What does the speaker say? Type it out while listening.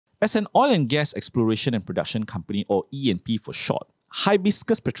As an oil and gas exploration and production company, or E&P for short,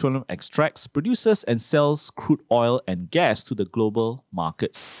 Hibiscus Petroleum extracts, produces and sells crude oil and gas to the global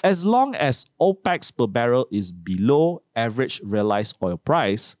markets. As long as OPEX per barrel is below average realized oil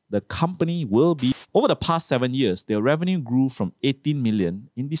price, the company will be. Over the past 7 years, their revenue grew from 18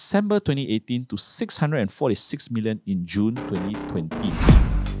 million in December 2018 to 646 million in June 2020.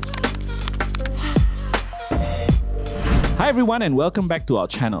 Hi everyone and welcome back to our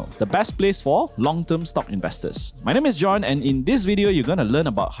channel, the best place for long-term stock investors. My name is John and in this video you're going to learn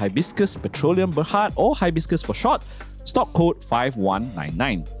about Hibiscus Petroleum Berhad, or Hibiscus for short, stock code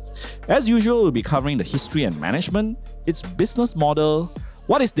 5199. As usual, we'll be covering the history and management, its business model,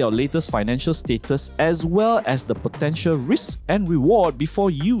 what is their latest financial status, as well as the potential risk and reward before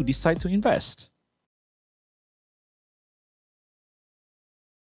you decide to invest.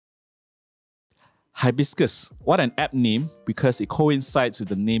 Hibiscus, what an apt name because it coincides with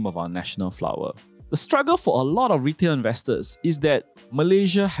the name of our national flower. The struggle for a lot of retail investors is that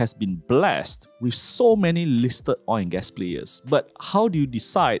Malaysia has been blessed with so many listed oil and gas players. But how do you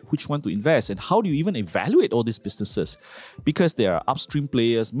decide which one to invest and how do you even evaluate all these businesses? Because there are upstream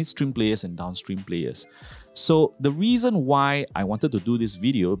players, midstream players and downstream players. So the reason why I wanted to do this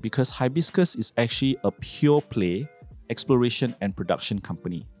video, because Hibiscus is actually a pure play exploration and production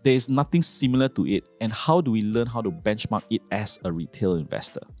company. There is nothing similar to it, and how do we learn how to benchmark it as a retail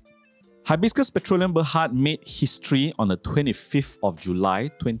investor? Hibiscus Petroleum Berhad made history on the 25th of July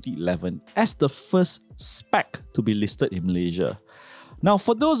 2011 as the first SPAC to be listed in Malaysia. Now,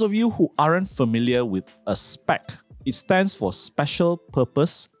 for those of you who aren't familiar with a SPAC, it stands for Special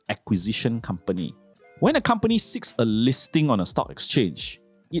Purpose Acquisition Company. When a company seeks a listing on a stock exchange,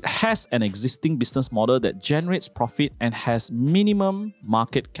 it has an existing business model that generates profit and has minimum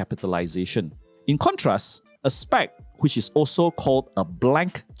market capitalization. In contrast, a SPAC, which is also called a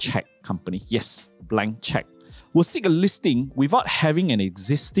blank check company, yes, blank check, will seek a listing without having an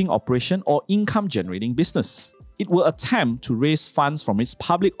existing operation or income-generating business. It will attempt to raise funds from its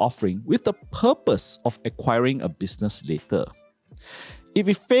public offering with the purpose of acquiring a business later. If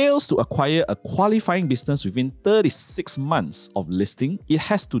it fails to acquire a qualifying business within 36 months of listing, it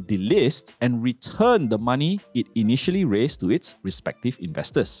has to delist and return the money it initially raised to its respective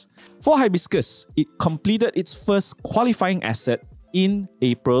investors. For Hibiscus, it completed its first qualifying asset in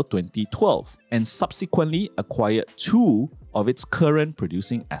April 2012 and subsequently acquired two of its current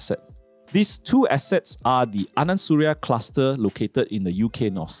producing assets. These two assets are the Anand Surya cluster located in the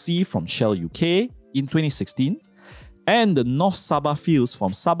UK North Sea from Shell UK in 2016 and the North Sabah fields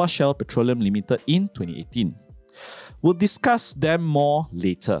from Sabah Shell Petroleum Limited in 2018. We'll discuss them more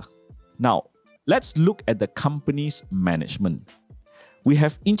later. Now, let's look at the company's management. We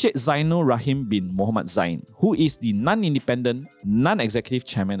have Encik Zainul Rahim bin Muhammad Zain, who is the non-independent, non-executive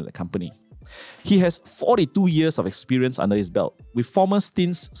chairman of the company. He has 42 years of experience under his belt, with former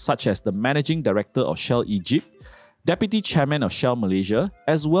stints such as the managing director of Shell Egypt, deputy chairman of Shell Malaysia,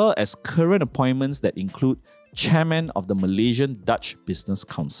 as well as current appointments that include chairman of the Malaysian Dutch Business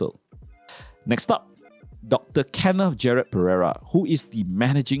Council. Next up, Dr. Kenneth Gerard Pereira, who is the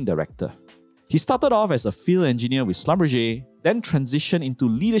managing director. He started off as a field engineer with Schlumberger, then transitioned into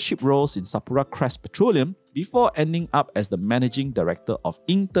leadership roles in Sapura Crest Petroleum before ending up as the managing director of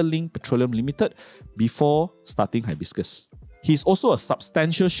Interlink Petroleum Limited before starting Hibiscus. He is also a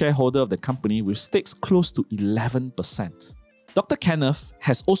substantial shareholder of the company with stakes close to 11%. Dr. Kenneth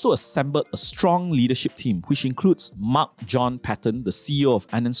has also assembled a strong leadership team which includes Mark John Patton, the CEO of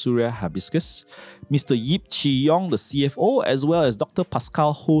Anand Surya Hibiscus, Mr. Yip Chi Yong, the CFO, as well as Dr.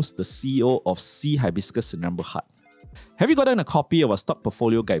 Pascal Host, the CEO of C Hibiscus in Berhad. Have you gotten a copy of our stock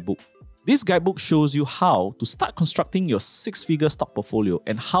portfolio guidebook? This guidebook shows you how to start constructing your six-figure stock portfolio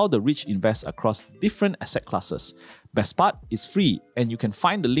and how the rich invest across different asset classes. Best part, it's free and you can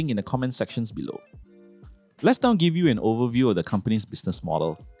find the link in the comment sections below. Let's now give you an overview of the company's business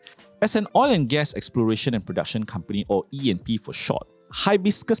model. As an oil and gas exploration and production company, or E&P for short,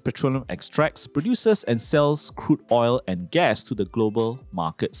 Hibiscus Petroleum extracts, produces and sells crude oil and gas to the global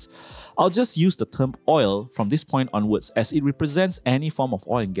markets. I'll just use the term oil from this point onwards as it represents any form of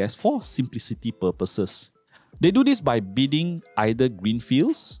oil and gas for simplicity purposes. They do this by bidding either green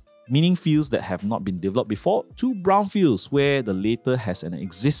fields, meaning fields that have not been developed before, to brown fields where the latter has an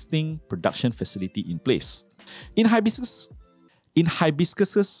existing production facility in place. In Hibiscus's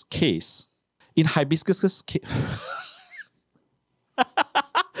case,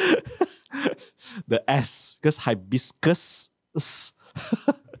 the S, because hibiscus.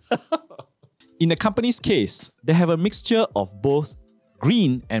 In the company's case, they have a mixture of both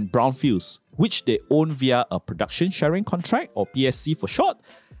green and brown fields, which they own via a production sharing contract, or PSC for short,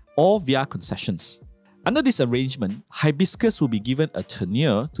 or via concessions. Under this arrangement, Hibiscus will be given a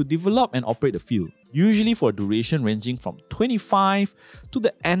tenure to develop and operate the field, usually for a duration ranging from 25 to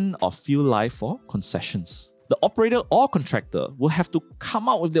the end of field life for concessions. The operator or contractor will have to come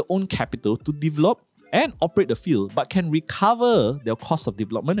out with their own capital to develop and operate the field, but can recover their cost of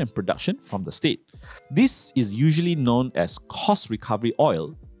development and production from the state. This is usually known as cost recovery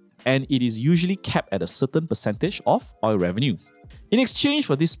oil, and it is usually capped at a certain percentage of oil revenue. In exchange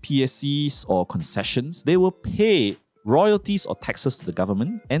for these PSCs or concessions, they will pay royalties or taxes to the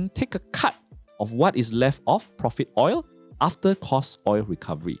government and take a cut of what is left of profit oil after cost oil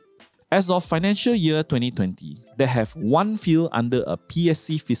recovery. As of financial year 2020, they have one field under a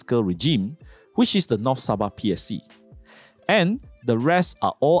PSC fiscal regime, which is the North Sabah PSC. And the rest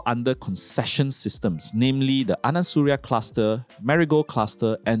are all under concession systems, namely the Anand Surya cluster, Marigold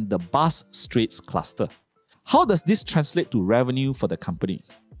cluster, and the Bass Straits cluster. How does this translate to revenue for the company?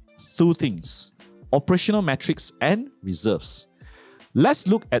 Two things: operational metrics and reserves. Let's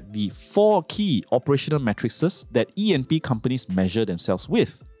look at the 4 key operational metrics that E&P companies measure themselves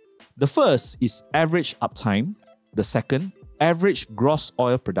with. The first is average uptime. The second, average gross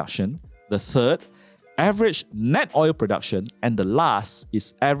oil production. The third, average net oil production. And the last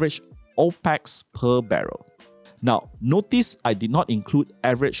is average OPEX per barrel. Now, notice I did not include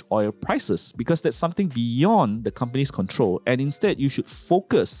average oil prices because that's something beyond the company's control, and instead you should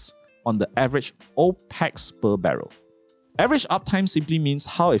focus on the average OPEX per barrel. Average uptime simply means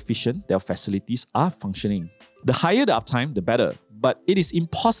how efficient their facilities are functioning. The higher the uptime, the better, but it is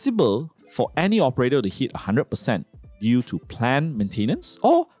impossible for any operator to hit 100% due to planned maintenance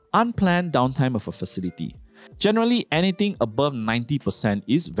or unplanned downtime of a facility. Generally, anything above 90%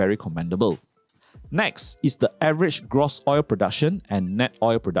 is very commendable. Next is the average gross oil production and net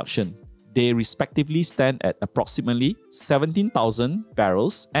oil production. They respectively stand at approximately 17,000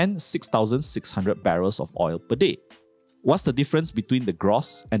 barrels and 6,600 barrels of oil per day. What's the difference between the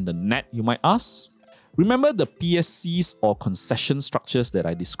gross and the net, you might ask? Remember the PSCs or concession structures that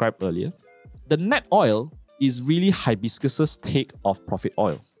I described earlier? The net oil is really Hibiscus's take of profit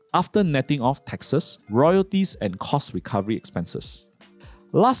oil, after netting off taxes, royalties, and cost recovery expenses.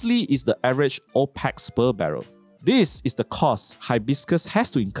 Lastly is the average OPEX per barrel. This is the cost Hibiscus has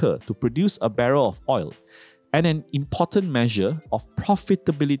to incur to produce a barrel of oil, and an important measure of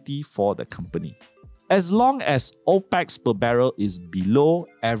profitability for the company. As long as OPEX per barrel is below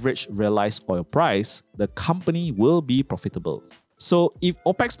average realized oil price, the company will be profitable. So if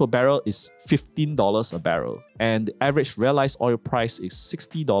OPEX per barrel is $15 a barrel and the average realized oil price is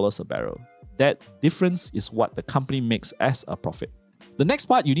 $60 a barrel, that difference is what the company makes as a profit. The next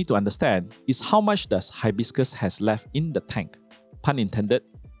part you need to understand is how much does Hibiscus has left in the tank, pun intended,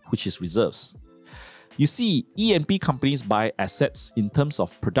 which is reserves. You see, E&P companies buy assets in terms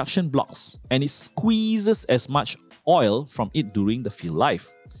of production blocks, and it squeezes as much oil from it during the field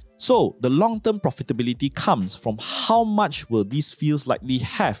life. So the long-term profitability comes from how much will these fields likely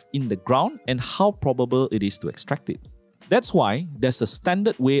have in the ground and how probable it is to extract it. That's why there's a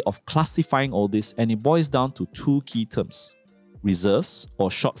standard way of classifying all this, and it boils down to 2 key terms: reserves, or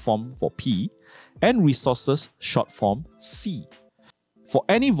short form for P, and resources, short form C. For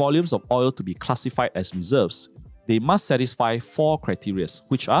any volumes of oil to be classified as reserves, they must satisfy 4 criteria,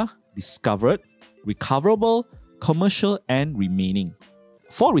 which are discovered, recoverable, commercial, and remaining.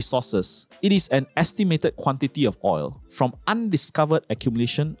 For resources, it is an estimated quantity of oil from undiscovered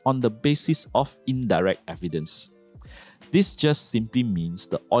accumulation on the basis of indirect evidence. This just simply means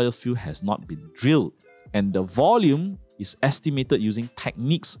the oil field has not been drilled, and the volume is estimated using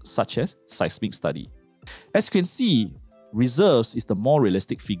techniques such as seismic study. As you can see, reserves is the more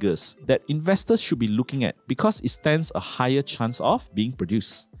realistic figures that investors should be looking at because it stands a higher chance of being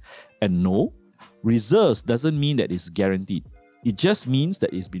produced. And no, reserves doesn't mean that it's guaranteed. It just means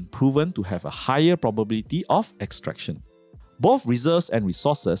that it's been proven to have a higher probability of extraction. Both reserves and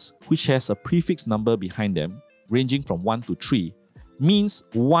resources, which has a prefix number behind them, ranging from 1 to 3, means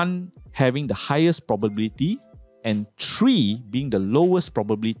 1 having the highest probability and 3 being the lowest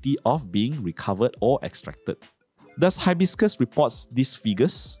probability of being recovered or extracted. Does Hibiscus reports these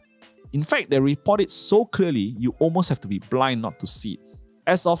figures? In fact, they report it so clearly, you almost have to be blind not to see it.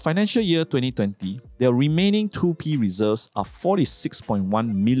 As of financial year 2020, their remaining 2P reserves are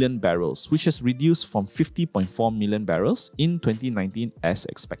 46.1 million barrels, which has reduced from 50.4 million barrels in 2019 as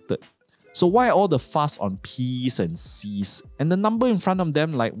expected. So why all the fuss on P's and C's and the number in front of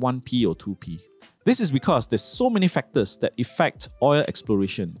them like 1P or 2P? This is because there's so many factors that affect oil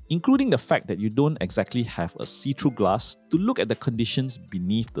exploration, including the fact that you don't exactly have a see-through glass to look at the conditions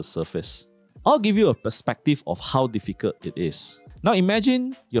beneath the surface. I'll give you a perspective of how difficult it is. Now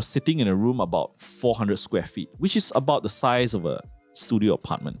imagine you're sitting in a room about 400 square feet, which is about the size of a studio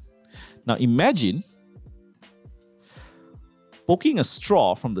apartment. Now imagine poking a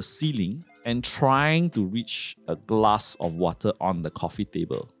straw from the ceiling and trying to reach a glass of water on the coffee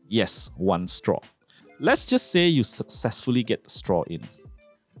table. Yes, one straw. Let's just say you successfully get the straw in.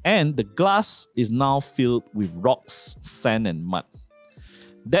 And the glass is now filled with rocks, sand and mud.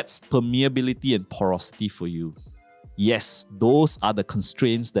 That's permeability and porosity for you. Yes, those are the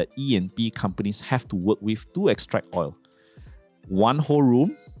constraints that E&P companies have to work with to extract oil. One whole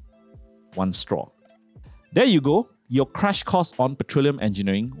room, one straw. There you go, your crash course on Petroleum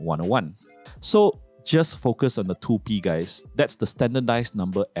Engineering 101. So just focus on the 2P, guys. That's the standardized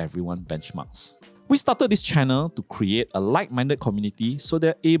number everyone benchmarks. We started this channel to create a like-minded community so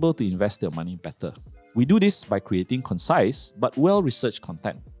they're able to invest their money better. We do this by creating concise but well-researched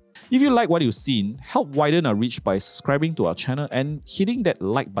content. If you like what you've seen, help widen our reach by subscribing to our channel and hitting that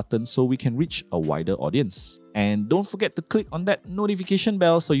like button so we can reach a wider audience. And don't forget to click on that notification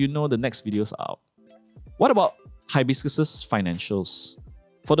bell so you know the next videos are out. What about Hibiscus's financials?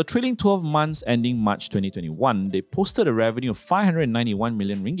 For the trailing 12 months ending March 2021, they posted a revenue of 591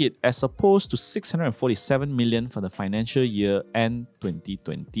 million ringgit as opposed to 647 million for the financial year end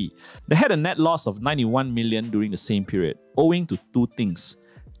 2020. They had a net loss of 91 million during the same period, owing to two things: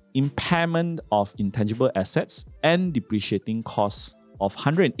 impairment of intangible assets and depreciating costs of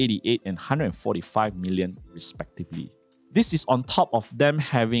 188 and 145 million respectively. This is on top of them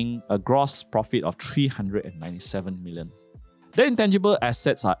having a gross profit of 397 million. The intangible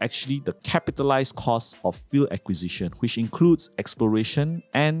assets are actually the capitalized cost of FIRL acquisition, which includes exploration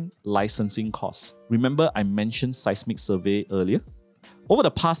and licensing costs. Remember I mentioned seismic survey earlier? Over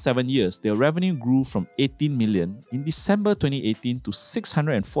the past 7 years, their revenue grew from 18 million in December 2018 to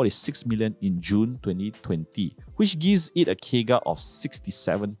 646 million in June 2020, which gives it a CAGR of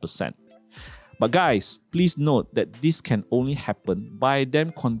 67%. But guys, please note that this can only happen by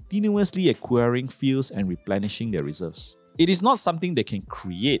them continuously acquiring fields and replenishing their reserves. It is not something they can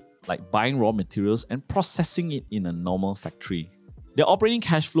create, like buying raw materials and processing it in a normal factory. Their operating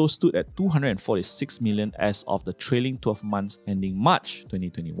cash flow stood at 246 million as of the trailing 12 months ending March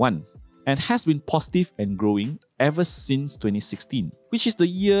 2021 and has been positive and growing ever since 2016, which is the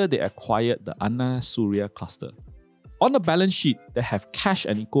year they acquired the Anna Surya cluster. On the balance sheet, they have cash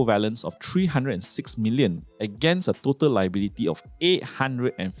and equivalents of 306 million against a total liability of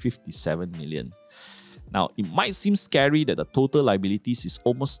 857 million. Now, it might seem scary that the total liabilities is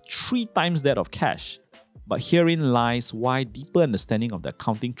almost 3 times that of cash, but herein lies why deeper understanding of the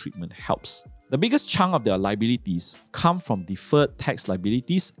accounting treatment helps. The biggest chunk of their liabilities come from deferred tax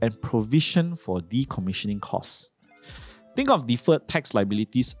liabilities and provision for decommissioning costs. Think of deferred tax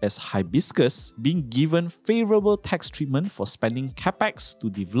liabilities as Hibiscus being given favorable tax treatment for spending capex to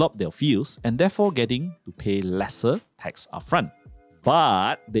develop their fields and therefore getting to pay lesser tax upfront.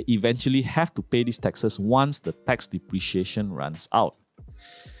 But they eventually have to pay these taxes once the tax depreciation runs out.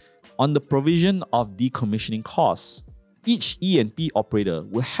 On the provision of decommissioning costs, each E&P operator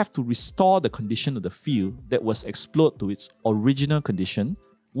will have to restore the condition of the field that was explored to its original condition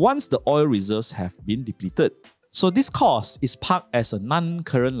once the oil reserves have been depleted. So this cost is parked as a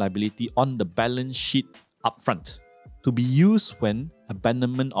non-current liability on the balance sheet upfront to be used when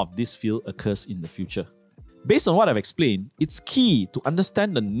abandonment of this field occurs in the future. Based on what I've explained, it's key to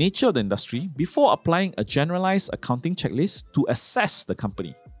understand the nature of the industry before applying a generalized accounting checklist to assess the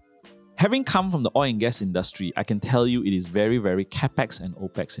company. Having come from the oil and gas industry, I can tell you it is very, very capex and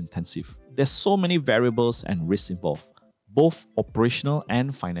opex intensive. There's so many variables and risks involved, both operational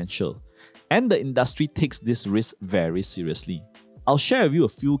and financial. And the industry takes this risk very seriously. I'll share with you a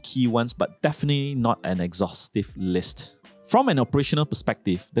few key ones, but definitely not an exhaustive list. From an operational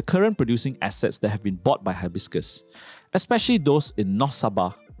perspective, the current producing assets that have been bought by Hibiscus, especially those in North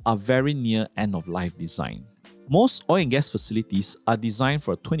Sabah, are very near end-of-life design. Most oil and gas facilities are designed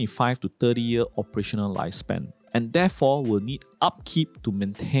for a 25 to 30-year operational lifespan and therefore will need upkeep to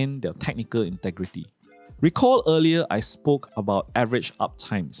maintain their technical integrity. Recall earlier I spoke about average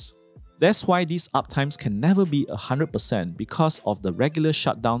uptimes. That's why these uptimes can never be 100% because of the regular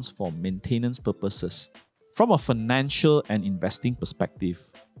shutdowns for maintenance purposes. From a financial and investing perspective,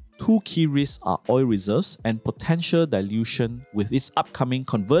 two key risks are oil reserves and potential dilution with its upcoming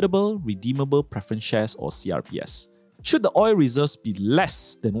convertible redeemable preference shares or CRPS. Should the oil reserves be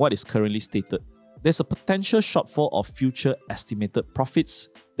less than what is currently stated, there's a potential shortfall of future estimated profits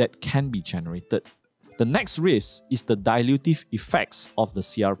that can be generated. The next risk is the dilutive effects of the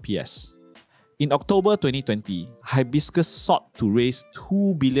CRPS. In October 2020, Hibiscus sought to raise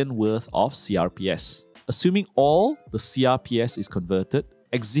 2 billion worth of CRPS, Assuming all the CRPS is converted,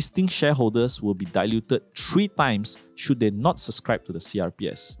 existing shareholders will be diluted 3 times should they not subscribe to the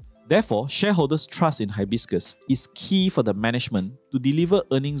CRPS. Therefore, shareholders' trust in Hibiscus is key for the management to deliver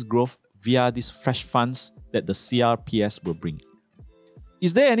earnings growth via these fresh funds that the CRPS will bring.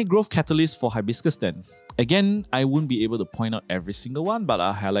 Is there any growth catalyst for Hibiscus then? Again, I won't be able to point out every single one, but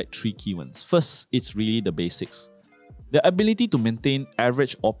I'll highlight 3 key ones. First, it's really the basics. The ability to maintain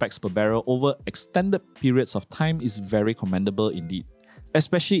average OPEX per barrel over extended periods of time is very commendable indeed,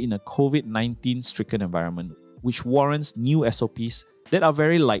 especially in a COVID-19 stricken environment, which warrants new SOPs that are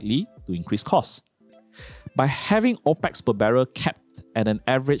very likely to increase costs. By having OPEX per barrel kept at an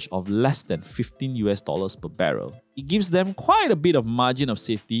average of less than $15 per barrel, it gives them quite a bit of margin of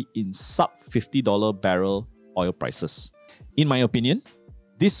safety in sub $50 barrel oil prices. In my opinion,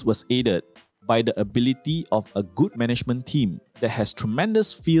 this was aided by the ability of a good management team that has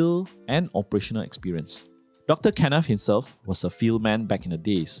tremendous field and operational experience. Dr. Kenneth himself was a field man back in the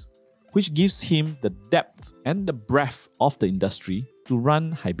days, which gives him the depth and the breadth of the industry to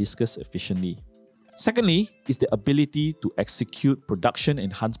run Hibiscus efficiently. Secondly is the ability to execute production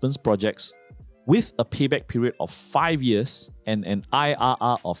enhancements projects with a payback period of 5 years and an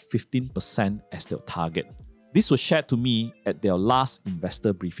IRR of 15% as their target. This was shared to me at their last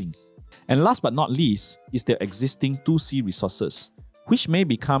investor briefing. And last but not least is their existing 2C resources, which may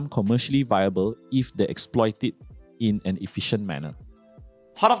become commercially viable if they exploit it in an efficient manner.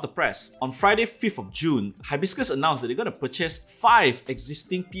 Hot off the press, on Friday 5th of June, Hibiscus announced that they're going to purchase 5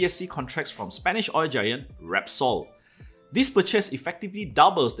 existing PSC contracts from Spanish oil giant Repsol. This purchase effectively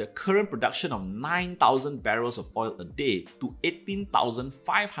doubles their current production of 9,000 barrels of oil a day to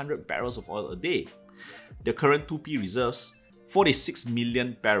 18,500 barrels of oil a day. Their current 2P reserves, 46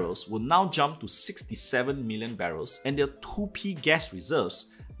 million barrels, will now jump to 67 million barrels, and their 2P gas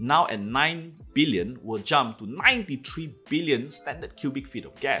reserves, now at 9 billion, will jump to 93 billion standard cubic feet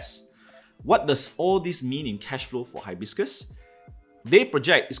of gas. What does all this mean in cash flow for Hibiscus? They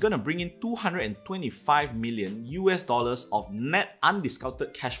project it's going to bring in $225 million of net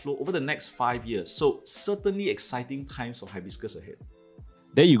undiscounted cash flow over the next 5 years. So certainly exciting times for Hibiscus ahead.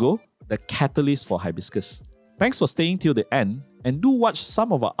 There you go, the catalyst for Hibiscus. Thanks for staying till the end, and do watch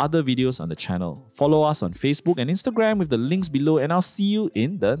some of our other videos on the channel. Follow us on Facebook and Instagram with the links below, and I'll see you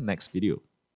in the next video.